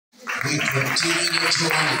We continue the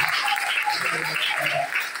journey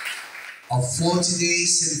of 40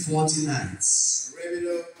 days and 40 nights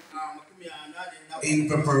in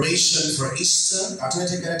preparation for Easter,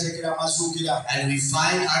 and we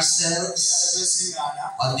find ourselves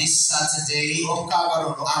on this Saturday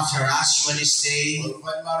after Ash Wednesday,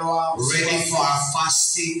 ready for our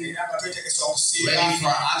fasting, ready for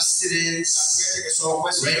our abstinence,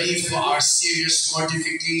 ready for our serious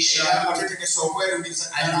mortification,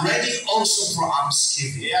 and ready also for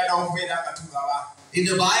almsgiving. In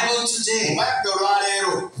the Bible today,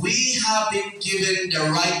 we have been given the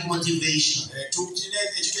right motivation.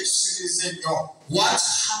 What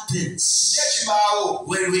happens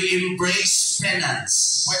when we embrace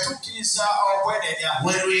penance?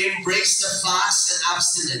 When we embrace the fast and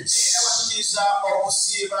abstinence?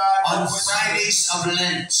 On Fridays of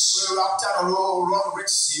Lent,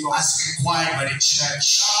 as required by the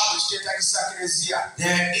church,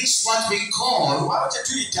 there is what we call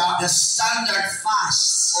the standard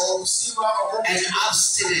fast and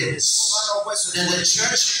abstinence that the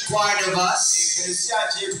church required of us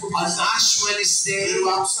on Ash Wednesday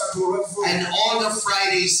and all the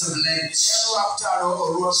Fridays of Lent.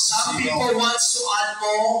 Some people want to add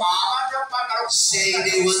more, say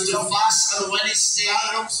they want to fast on Wednesday.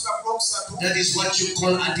 That is what you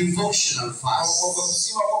call a devotional fast.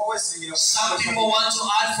 Some people want to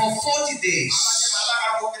add for 40 days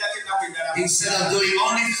instead of doing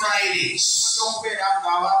only Fridays.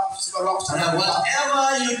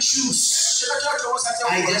 Whatever you choose,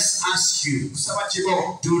 I just ask you,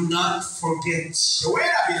 do not forget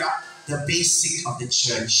the basic of the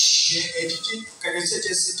church. Give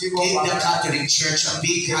the Catholic Church a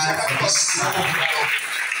big hand for this time.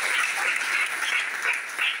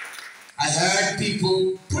 I heard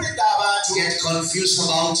people get confused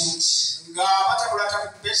about it.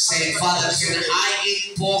 Say, Father, can I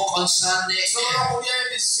eat pork on Sunday?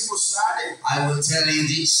 I will tell you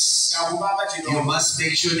this. You must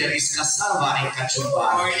make sure there is cassava and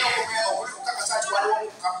kachumbari.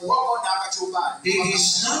 It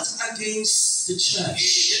is not against the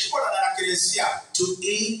church to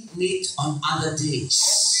eat meat on other days.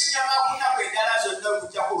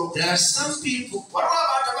 There are some people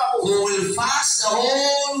who will fast the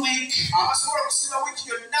whole week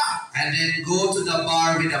and then go to the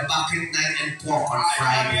bar with a bucket knife and pork on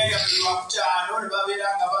Friday.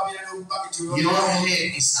 Your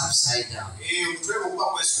head is upside down.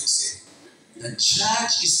 The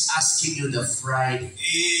church is asking you the Friday.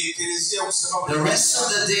 The rest of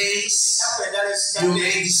the days, you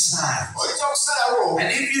may decide.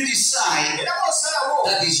 And if you decide,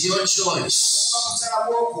 that is your choice.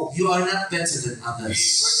 You are not better than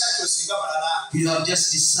others. You have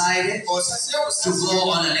just decided to go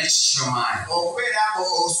on an extra mile.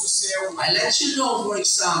 I let you know, for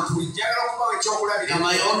example, in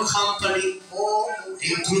my own company,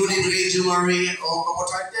 including Radio Maria,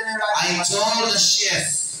 I told the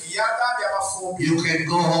chef, you can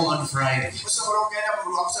go home on Friday.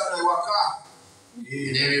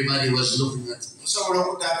 And everybody was looking at me. I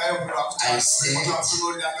said,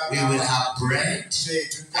 we will have bread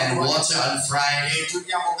and water on Friday. If you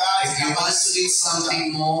want to eat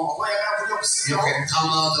something more, you can come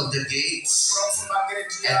out of the gates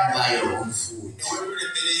and buy your own food.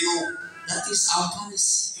 That is our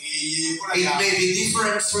policy. It may be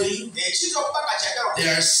different for you.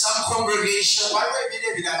 There are some congregations,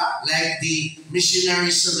 like the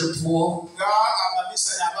Missionaries of the Poor,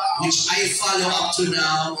 which I follow up to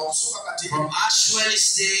now, from Ash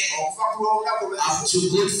Wednesday up to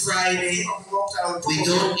Good Friday. We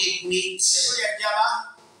don't eat meat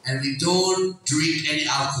and we don't drink any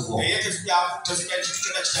alcohol for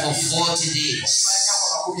 40 days.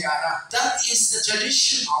 That is the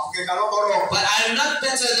tradition. But I'm not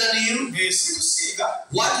better than you.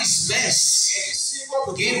 What is best?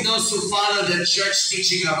 Give those who follow the church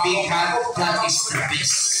teaching a big hand. That is the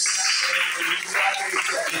best.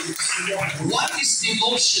 What is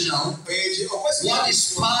devotional, what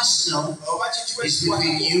is personal, is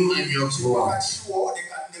between you and your God.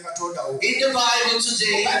 In the Bible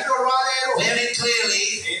today, very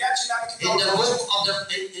clearly, in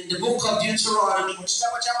the book of Deuteronomy,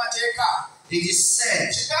 it is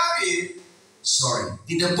said,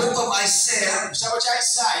 in the book of Isaiah,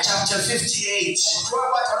 chapter 58,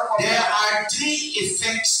 there are 3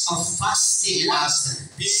 effects of fasting and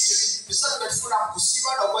abstinence.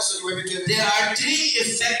 There are 3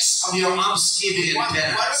 effects of your almsgiving and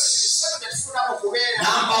penance.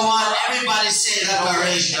 Number 1, everybody say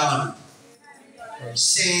reparation.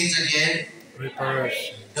 Say it again.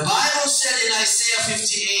 Reparation. The Bible said in Isaiah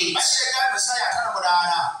 58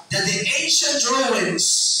 that the ancient ruins,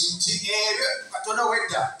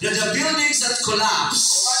 that the buildings that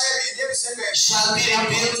collapse shall be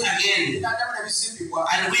rebuilt again,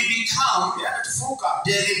 and we become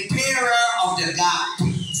the repairer of the gap.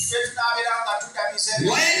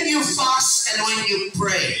 When you fast and when you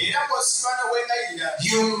pray,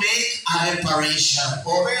 you make a reparation.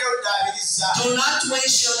 Do not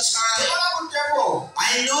waste your time.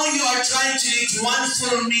 I know you are trying to eat one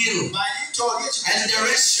full meal and the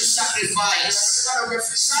rest you sacrifice.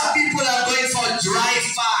 Some people are going for dry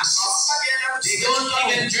fast. They don't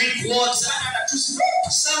even drink water.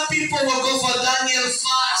 Some people will go for Daniel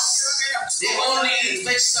fast. They only eat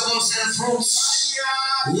vegetables and fruits.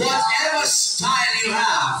 Whatever style you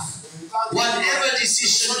have, whatever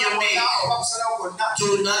decision you make,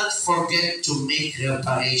 do not forget to make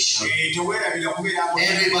reparation.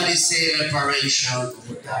 Everybody say reparation.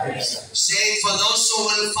 Say for those who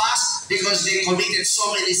will fast because they committed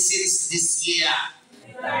so many sins this year.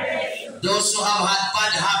 Those who have had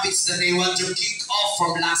bad habits that they want to kick off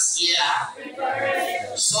from last year.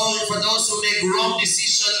 So for those who make wrong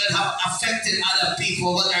decisions that have affected other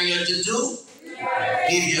people, what are you to do?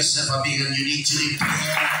 Give yourself a big and you need to repair.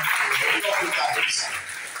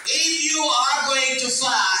 If you are going to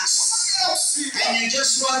fast and you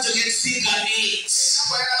just want to get figure 8,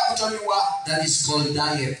 that is called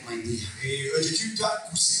diet, my dear.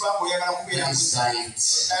 That is diet.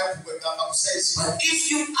 But if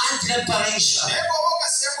you add reparation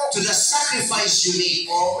to the sacrifice you make,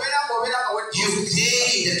 you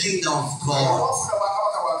gain the kingdom of God.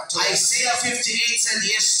 Isaiah 58 said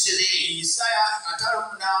yesterday,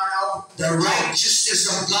 the righteousness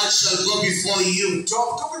of God shall go before you, and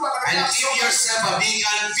give yourself a big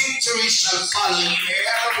and victory shall follow you.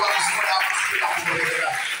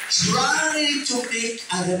 Try to make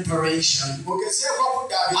a reparation,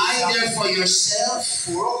 either for yourself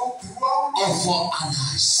or for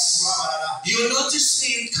others. You notice me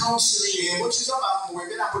in counseling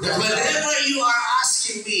that whenever you are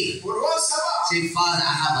asking me, say, Father, I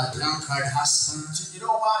have a drunkard husband.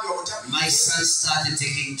 My son started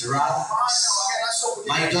taking drugs.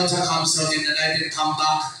 My daughter comes out in the night and come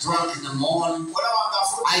back drunk in the morning.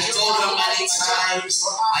 I told her many times.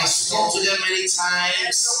 I spoke to them many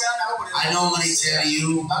times. I normally tell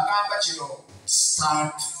you,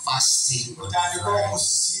 start fasting.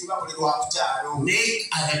 Make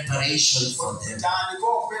a reparation for them.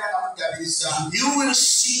 You will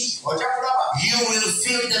see. You will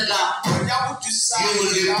fill the gap. You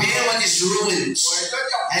will repair what is ruined.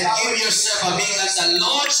 And give yourself a big and the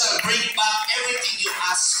Lord shall bring back everything you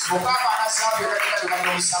ask for.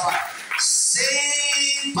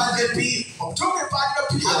 Same Padre Pio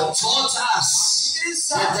have taught us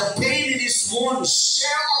that the pain in his wounds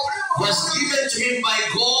was given to him by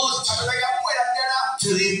God to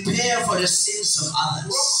repair for the sins of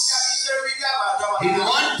others. In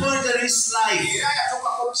one point of his life,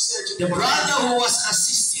 the brother who was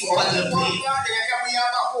assisting Padre Pio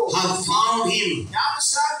have found him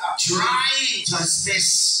trying to his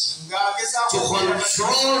best to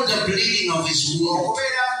control the bleeding of his wound.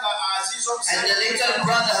 And the little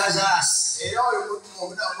brother has asked,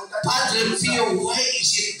 Padre Pio, why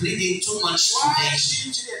is it bleeding too much today?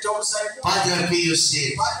 Padre Pio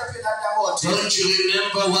said, don't you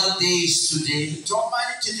remember what day is today?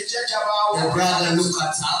 The brother looked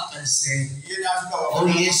up and said, oh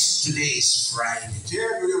yes, today is Friday.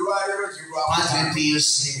 Padre Pio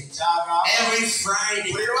said, every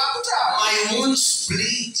Friday my wounds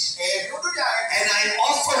bleed and I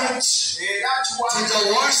offer it to the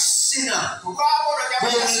worst sinner who will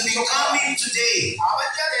be coming today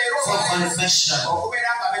for confession.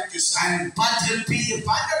 And Padre Pio, give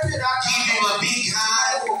him a big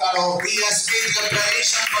hand. He has made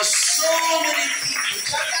reparation for so many people.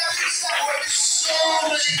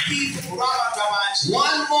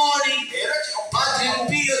 One morning, Padre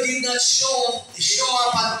Pio did not show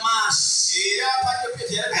up at Mass.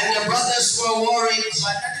 And the brothers were worried.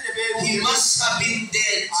 He must have been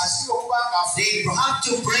dead. They had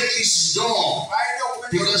to break his door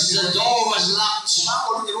because the door was locked.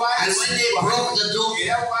 And when they broke the door,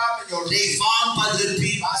 they found Padre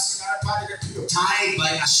Pio tied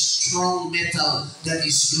by a strong metal that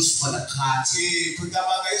is used for the cutting.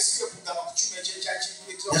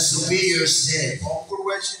 The superior said,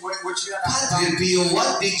 Padre Pio,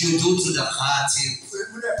 what did you do to the cutting?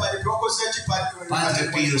 Padre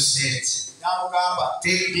Pio said,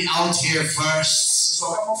 take me out here first.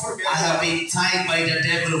 I have been tied by the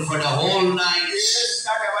devil for the whole night.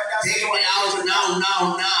 Take me out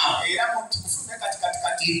now.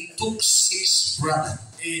 It took 6 brothers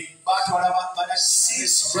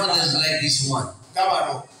 6 brothers like this one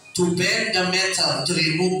to bend the metal to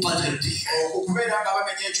remove Padre Pio.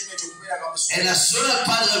 And as soon as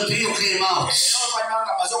Padre Pio came out,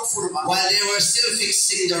 while they were still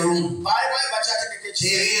fixing the room,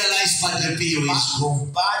 they realized Padre Pio is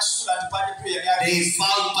gone. They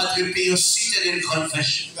found Padre Pio seated in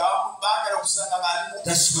confession.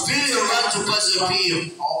 The spirit ran to Padre Pio.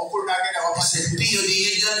 They said, Pio,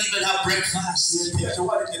 you don't even have breakfast.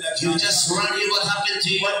 You just run here. What happened to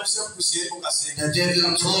you? The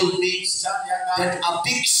devil told me that a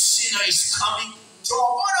big sinner is coming.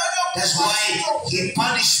 That's why he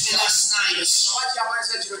punished me last night.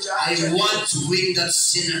 I want to win that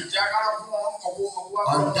sinner.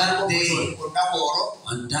 On that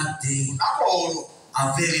day,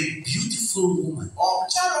 a very beautiful woman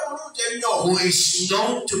who is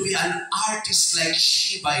known to be an artist like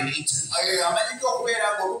Sheba in Italy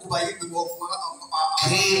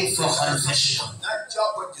came for confession.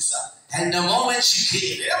 And the moment she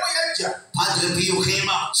came, Padre Pio came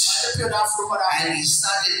out and he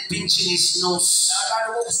started pinching his nose.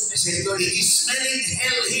 He said, it is smelling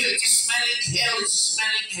hell here, it is smelling hell, it is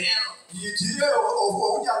smelling hell.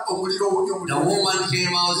 The woman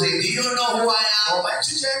came out and said, do you know who I am? I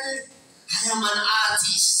am an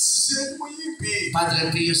artist.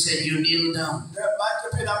 Padre Pio said, you kneel down. I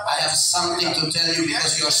have something to tell you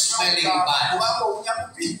because you are smelling bad.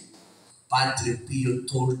 Padre Pio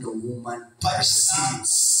told the woman her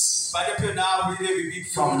sins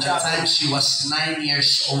from the time she was 9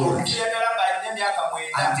 years old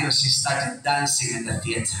until she started dancing in the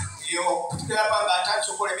theater.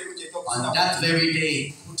 On that very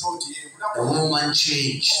day, the woman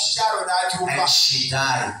changed and she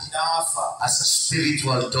died as a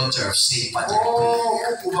spiritual daughter of Saint Padre Pio.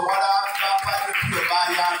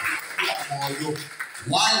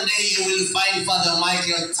 One day you will find Father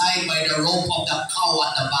Michael tied by the rope of the cow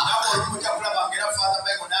at the back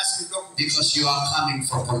because you are coming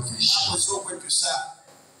for confession.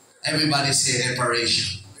 Everybody say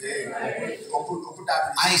reparation.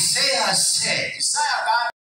 Isaiah said,